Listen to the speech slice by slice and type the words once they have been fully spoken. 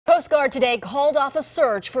Coast Guard today called off a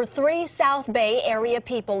search for 3 South Bay area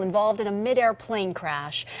people involved in a mid-air plane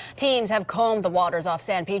crash. Teams have combed the waters off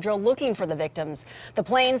San Pedro looking for the victims. The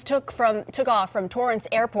planes took off from Torrance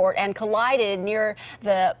Airport and collided near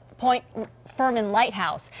the Point Furman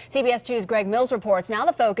Lighthouse. CBS 2's Greg Mills reports now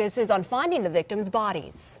the focus is on finding the victims'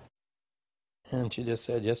 bodies. And she just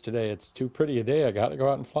said yesterday, it's too pretty a day, I got to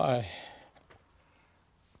go out and fly.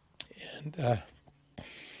 And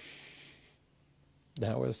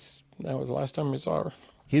that was the last time we saw her.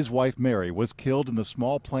 His wife Mary was killed in the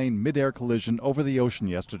small plane mid-air collision over the ocean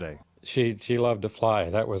yesterday. She loved to fly.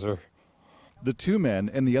 That was her. The 2 men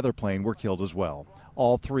in the other plane were killed as well.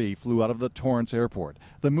 All 3 flew out of the Torrance Airport.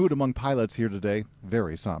 The mood among pilots here today,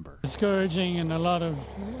 very somber. Discouraging, and a lot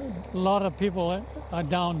of people are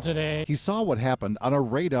down today. He saw what happened on a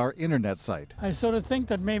radar internet site. I sort of think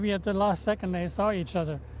that maybe at the last second they saw each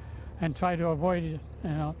other and tried to avoid it,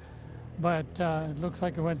 but it looks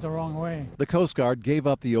like it went the wrong way. The Coast Guard gave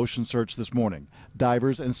up the ocean search this morning.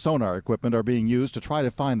 Divers and sonar equipment are being used to try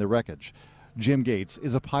to find the wreckage. Jim Gates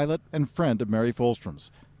is a pilot and friend of Mary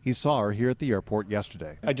Fallstrom's. He saw her here at the airport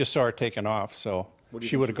yesterday. I just saw her taking off, so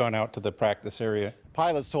she would have gone out to the practice area.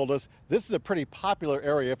 Pilots told us this is a pretty popular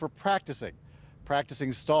area for practicing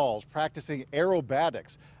stalls, practicing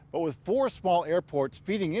aerobatics. But with 4 small airports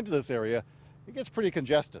feeding into this area, it gets pretty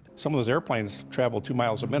congested. Some of those airplanes travel 2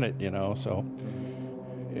 miles a minute, so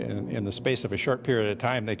in the space of a short period of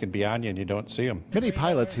time, they can be on you and you don't see them. Many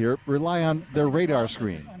pilots here rely on their radar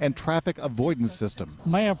screen and traffic avoidance system.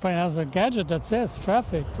 My airplane has a gadget that says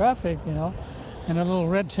traffic, and a little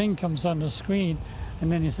red thing comes on the screen,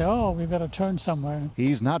 and then you say, oh, we better turn somewhere.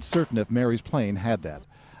 He's not certain if Mary's plane had that.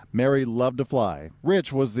 Mary loved to fly.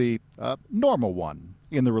 Rich was the normal one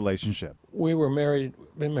in the relationship. We were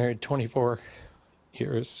been married 24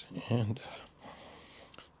 years, and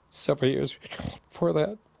several years before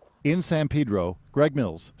that. In San Pedro, Greg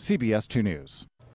Mills, CBS 2 News.